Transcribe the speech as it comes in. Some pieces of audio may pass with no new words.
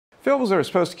Films are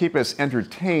supposed to keep us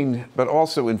entertained, but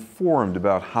also informed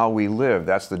about how we live.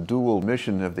 That's the dual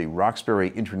mission of the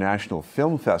Roxbury International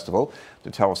Film Festival. To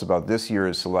tell us about this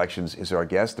year's selections is our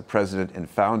guest, the president and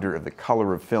founder of the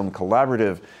Color of Film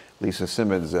Collaborative, Lisa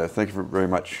Simmons. Thank you very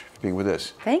much for being with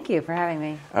us. Thank you for having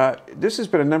me. This has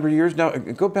been a number of years now.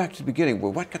 Go back to the beginning.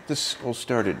 Well, what got this all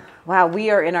started? Wow, we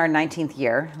are in our 19th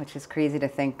year, which is crazy to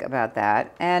think about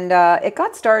that. And it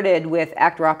got started with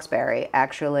ACT Roxbury.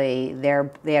 Actually,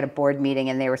 they had a board meeting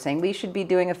and they were saying we should be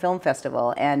doing a film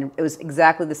festival. And it was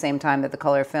exactly the same time that the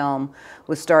Color Film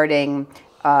was starting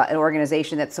an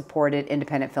organization that supported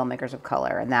independent filmmakers of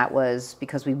color. And that was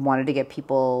because we wanted to get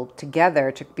people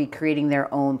together to be creating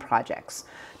their own projects.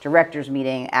 Directors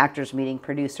meeting, actors meeting,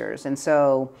 producers. And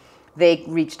so they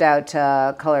reached out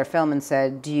to Color Film and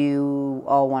said, do you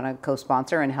all want to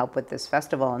co-sponsor and help with this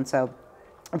festival? And so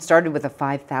it started with a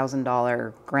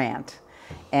 $5,000 grant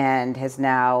and has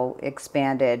now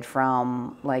expanded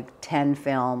from like 10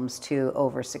 films to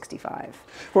over 65.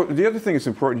 Well, the other thing that's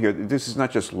important here, this is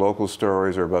not just local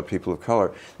stories or about people of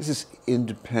color. This is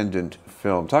independent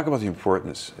film. Talk about the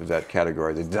importance of that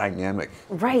category, the dynamic.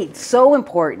 Right, so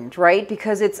important, right?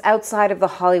 Because it's outside of the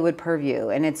Hollywood purview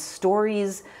and it's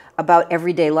stories about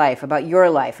everyday life, about your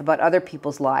life, about other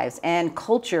people's lives and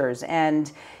cultures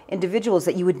and individuals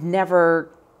that you would never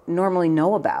normally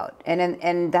know about.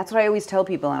 And that's what I always tell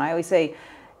people. And I always say,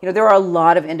 you know, there are a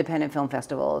lot of independent film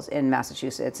festivals in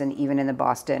Massachusetts and even in the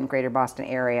Boston, greater Boston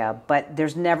area, but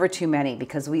there's never too many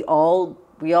because we all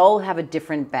have a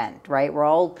different bent, right? We're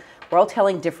all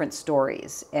telling different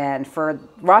stories. And for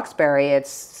Roxbury, it's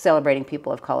celebrating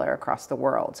people of color across the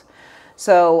world.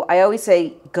 So I always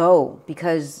say, go,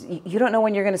 because you don't know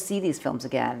when you're going to see these films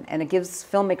again. And it gives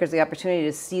filmmakers the opportunity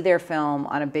to see their film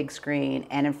on a big screen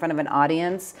and in front of an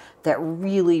audience that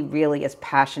really, really is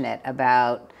passionate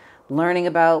about learning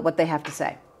about what they have to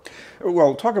say.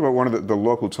 Well, talk about one of the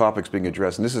local topics being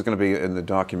addressed, and this is going to be in the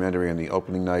documentary on the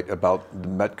opening night about the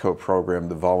METCO program,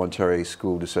 the Voluntary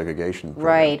School Desegregation Program.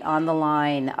 Right, On the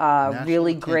Line,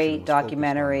 really great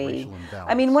documentary.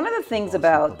 I mean, one of the things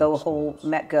about the whole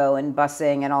METCO and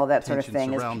busing and all that sort of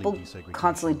thing is people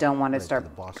constantly don't want to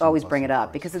always bring it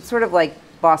up because it's sort of like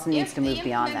Boston needs to move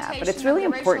beyond that. But it's really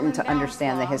important to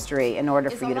understand the history in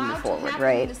order for you to move forward,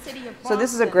 right? So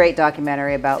this is a great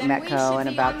documentary about METCO and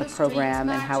about the program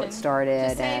and how it started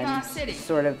and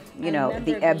sort of, you know,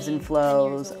 the ebbs and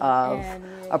flows of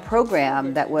a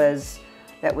program that was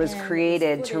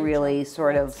created to really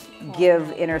sort of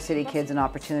give inner city kids an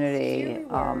opportunity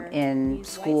in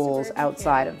schools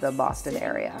outside of the Boston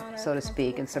area, so to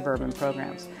speak, in suburban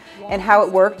programs, and how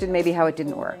it worked and maybe how it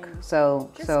didn't work. So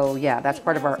yeah, that's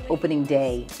part of our opening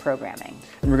day programming.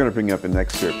 And we're going to bring up an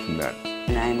excerpt from that.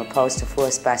 And I am opposed to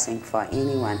forced busing for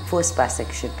anyone. Forced busing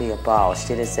should be abolished.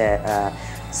 It is a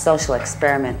social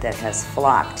experiment that has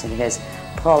flopped and has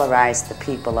polarized the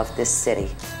people of this city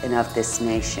and of this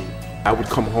nation. I would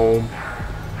come home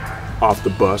off the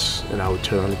bus and I would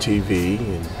turn on the TV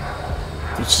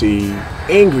and you'd see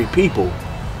angry people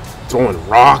throwing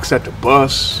rocks at the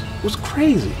bus. It was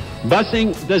crazy.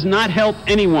 Busing does not help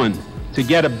anyone to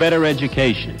get a better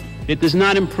education. It does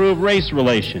not improve race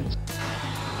relations.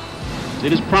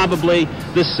 It is probably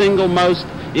the single most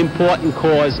important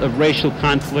cause of racial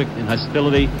conflict and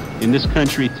hostility in this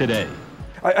country today.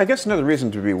 I guess another reason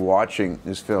to be watching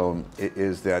this film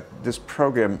is that this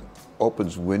program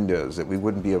opens windows that we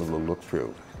wouldn't be able to look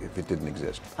through if it didn't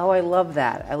exist. Oh, I love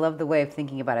that. I love the way of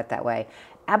thinking about it that way.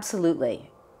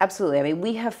 Absolutely. Absolutely. I mean,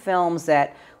 we have films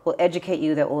that will educate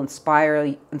you, that will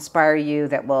inspire you,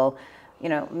 that will, you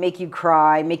know, make you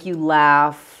cry, make you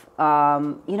laugh.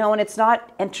 You know, and it's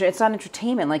not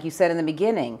entertainment, like you said in the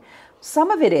beginning. Some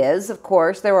of it is, of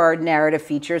course. There are narrative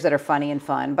features that are funny and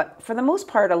fun, but for the most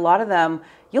part, a lot of them,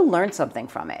 you'll learn something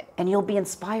from it, and you'll be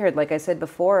inspired, like I said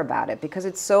before, about it, because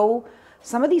it's so.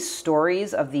 Some of these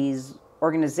stories of these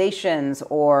organizations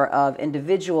or of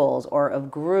individuals or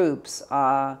of groups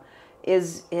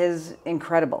is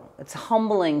incredible. It's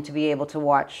humbling to be able to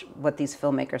watch what these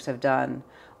filmmakers have done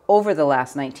over the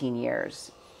last 19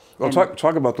 years. Well,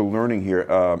 talk about the learning here.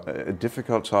 A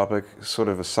difficult topic, sort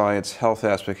of a science health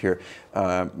aspect here.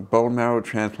 Bone marrow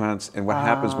transplants and what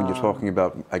happens when you're talking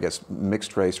about, I guess,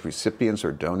 mixed race recipients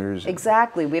or donors.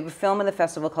 Exactly. We have a film in the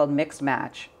festival called Mixed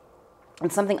Match.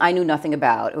 It's something I knew nothing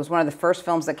about. It was one of the first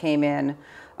films that came in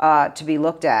to be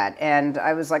looked at, and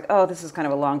I was like, oh, this is kind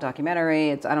of a long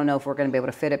documentary. I don't know if we're going to be able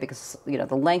to fit it because, you know,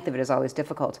 the length of it is always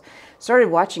difficult.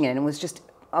 Started watching it and was just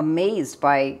amazed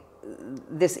by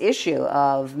this issue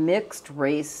of mixed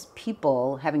race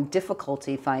people having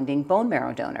difficulty finding bone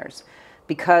marrow donors.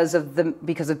 because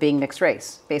of being mixed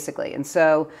race, basically. And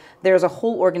so there's a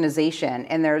whole organization,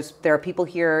 and there are people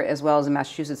here as well as in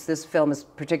Massachusetts. This film is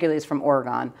particularly from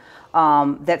Oregon,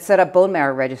 that set up bone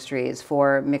marrow registries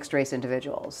for mixed race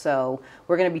individuals. So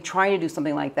we're going to be trying to do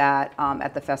something like that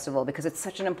at the festival because it's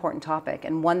such an important topic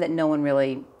and one that no one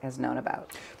really has known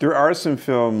about. There are some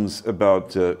films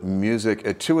about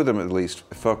music, two of them at least,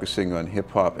 focusing on hip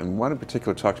hop, and one in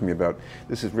particular talked to me about,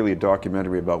 this is really a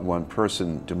documentary about one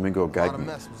person, Domingo Guyton.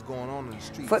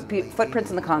 Footprints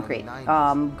in the Concrete.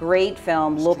 Great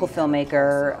film, local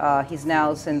filmmaker. He's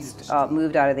now since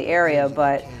moved out of the area,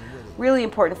 but really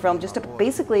important film just to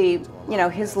basically, you know,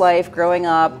 his life growing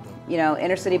up, you know,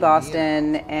 inner city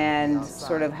Boston, and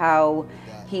sort of how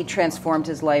he transformed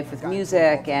his life with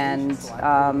music. And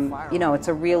you know, it's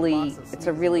a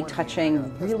really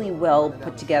touching, really well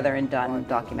put together and done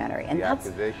documentary. And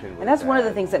that's one of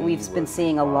the things that we've been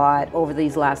seeing a lot over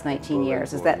these last 19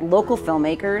 years is that local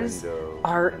filmmakers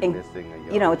are,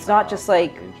 you know, it's not just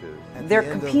like they're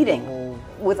competing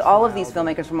with all of these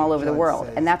filmmakers from all over the world,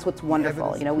 and that's what's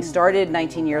wonderful. You know, we started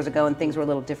 19 years ago and things were a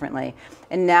little differently,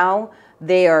 and now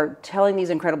they are telling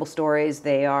these incredible stories.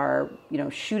 They are, you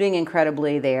know, shooting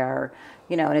incredibly. They are,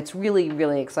 you know, and it's really,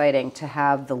 really exciting to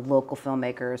have the local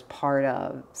filmmakers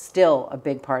still a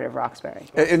big part of Roxbury.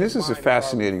 And this is a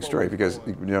fascinating story because,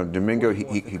 you know, Domingo,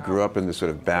 he grew up in this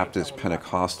sort of Baptist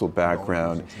Pentecostal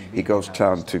background. He goes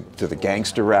down to the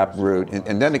gangster rap route,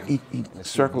 and then he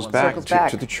circles back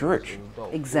to the church.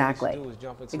 Exactly.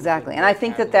 And I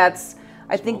think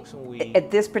I think at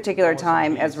this particular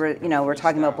time, as we're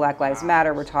talking about Black Lives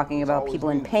Matter, we're talking about people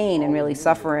in pain and really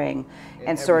suffering,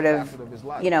 and sort of,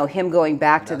 you know, him going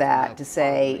back to that to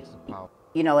say,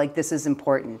 you know, like, this is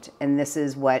important, and this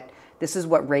is what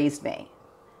raised me,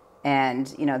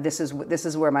 and, you know, this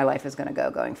is where my life is going to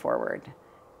go going forward.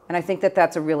 And I think that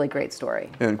that's a really great story.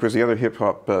 And of course, the other hip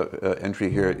hop entry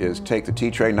here is "Take the T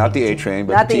Train," not the A Train,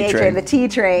 but the T Train. Not the A Train, the T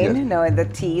Train. Yes. No, the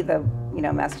T, you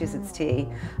know, Massachusetts T,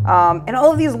 and all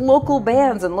of these local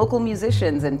bands and local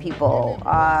musicians and people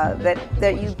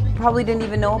that you probably didn't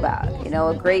even know about. You know,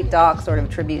 a great doc sort of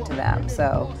tribute to them.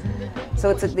 So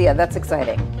it's that's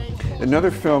exciting.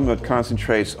 Another film that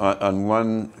concentrates on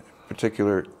one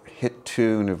particular hit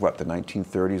tune of the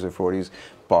 1930s or 40s.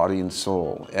 Body and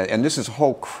Soul, and this is a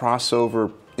whole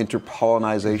crossover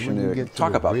interpollinization.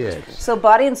 Talk about this. So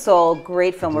Body and Soul,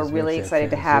 great film. We're really excited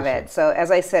to have it. So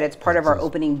as I said, it's part of our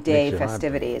opening day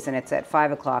festivities, and it's at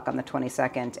 5 o'clock on the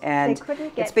 22nd. And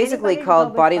it's basically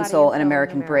called Body and Soul, an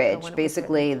American Bridge.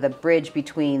 Basically, the bridge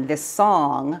between this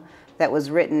song that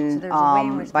was written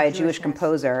by a Jewish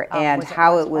composer, and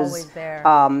how it was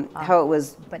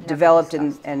developed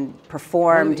and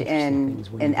performed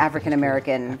in African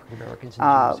American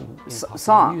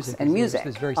songs and music.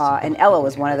 And Ella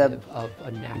was one of the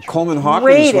Coleman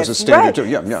Hawkins was a standard too.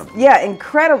 Yeah,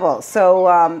 incredible. So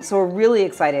we're really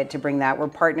excited to bring that. We're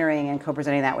partnering and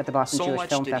co-presenting that with the Boston Jewish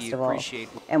Film Festival,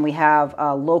 and we have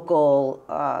a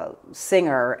local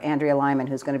singer, Andrea Lyman,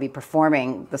 who's going to be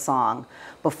performing the song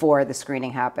before the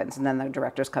screening happens, and then the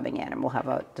director's coming in, and we'll have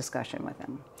a discussion with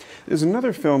him. There's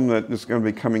another film that is going to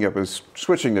be coming up, is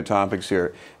switching the topics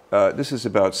here. This is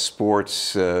about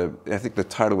sports. I think the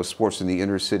title was "Sports in the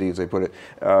Inner City," as they put it.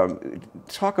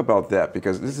 Talk about that,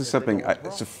 because this is something,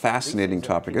 it's a fascinating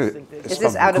topic. Is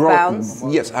this Out of Bounds?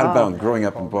 Yes, Out of Bounds, growing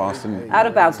up in Boston. Out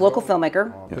of Bounds, local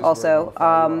filmmaker, yes. Also.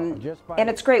 And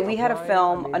it's great. We had a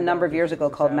film a number of years ago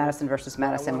called Madison versus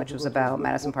Madison, which was about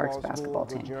Madison Park's basketball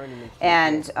team.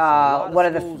 And one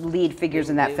of the lead figures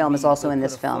in that film is also in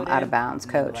this film, Out of Bounds,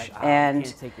 Coach.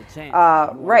 And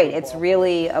right, it's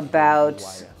really about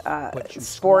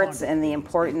sports and the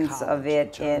importance of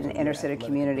it in inner city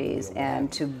communities,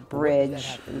 and to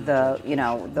bridge the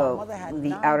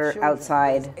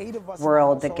outside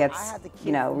world that gets,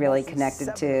 you know, really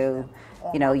connected to,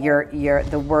 you know,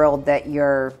 the world that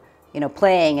you're, you know,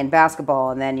 playing in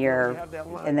basketball, and then you're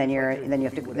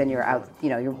out, you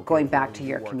know, you're going back to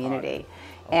your community.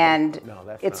 And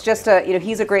it's just you know,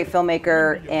 he's a great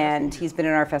filmmaker, and he's been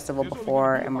in our festival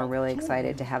before, and we're really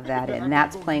excited to have that in. And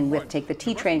that's playing with Take the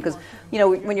T Train, because, you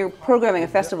know, when you're programming a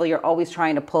festival, you're always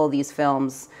trying to pull these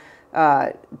films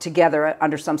together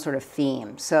under some sort of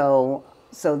theme. So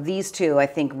these two, I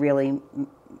think, really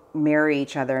marry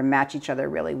each other and match each other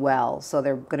really well. So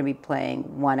they're going to be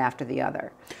playing one after the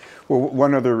other. Well,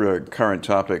 one other current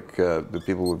topic that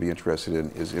people would be interested in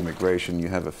is immigration. You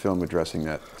have a film addressing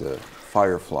that,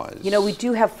 Fireflies. You know, we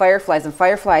do have Fireflies, and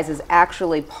Fireflies is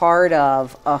actually part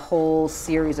of a whole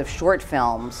series of short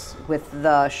films. With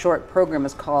the short program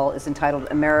is entitled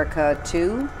America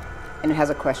 2. and it has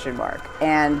a question mark.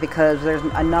 And because there's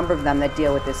a number of them that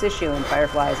deal with this issue, and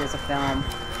Fireflies is a film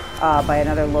by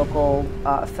another local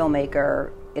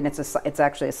filmmaker, and it's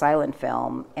actually a silent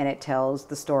film, and it tells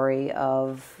the story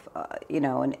of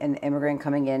an immigrant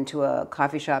coming into a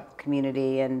coffee shop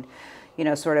community, and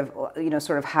sort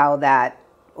of how that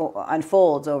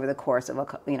unfolds over the course of a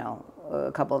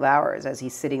couple of hours as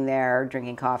he's sitting there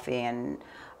drinking coffee, and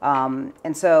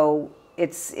so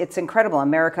it's incredible.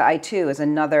 America I Too is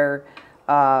another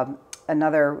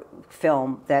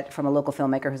film that from a local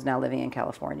filmmaker who's now living in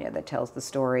California that tells the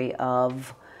story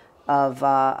of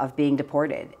being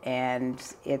deported, and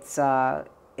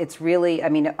it's really, I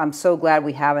mean, I'm so glad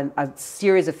we have a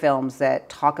series of films that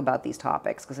talk about these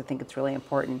topics, because I think it's really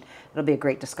important. It'll be a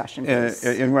great discussion piece.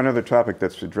 And one other topic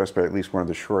that's addressed by at least one of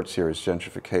the short series,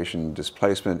 gentrification,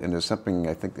 displacement, and there's something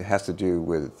I think that has to do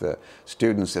with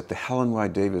students at the Helen Y.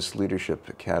 Davis Leadership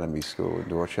Academy School in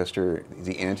Dorchester,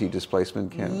 the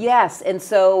anti-displacement camp. Yes, and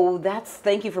so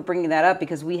thank you for bringing that up,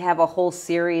 because we have a whole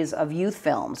series of youth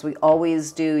films. We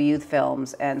always do youth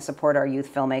films and support our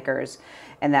youth filmmakers.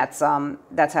 And that's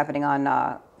happening on,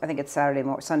 I think it's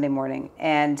Sunday morning.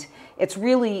 And it's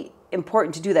really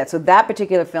important to do that. So that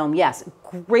particular film, yes,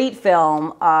 great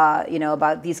film,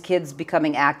 about these kids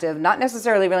becoming active, not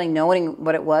necessarily really knowing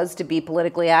what it was to be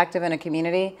politically active in a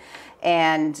community.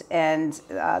 And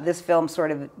this film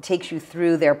sort of takes you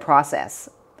through their process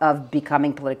of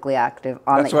becoming politically active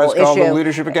on the whole issue. That's why it's called the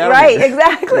Leadership Academy. Right,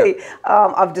 exactly,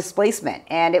 of displacement.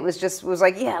 And it was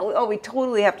like, yeah, we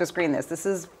totally have to screen this. This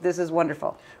is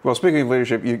wonderful. Well, speaking of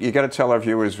leadership, you got to tell our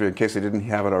viewers, in case they didn't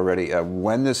have it already,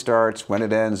 when this starts, when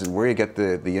it ends, and where you get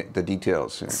the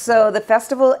details. So the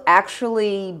festival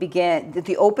actually began,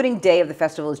 the opening day of the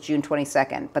festival is June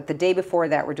 22nd, but the day before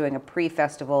that we're doing a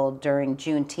pre-festival during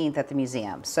Juneteenth at the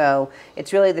museum. So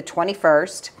it's really the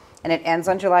 21st, and it ends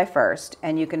on July 1st,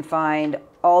 and you can find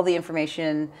all the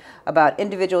information about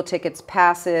individual tickets,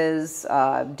 passes,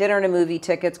 dinner and a movie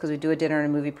tickets, because we do a dinner and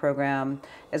a movie program,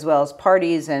 as well as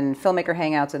parties and filmmaker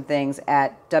hangouts and things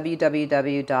at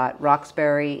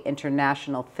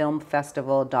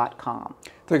www.roxburyinternationalfilmfestival.com.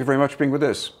 Thank you very much for being with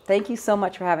us. Thank you so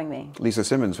much for having me. Lisa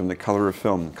Simmons from the Color of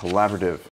Film Collaborative.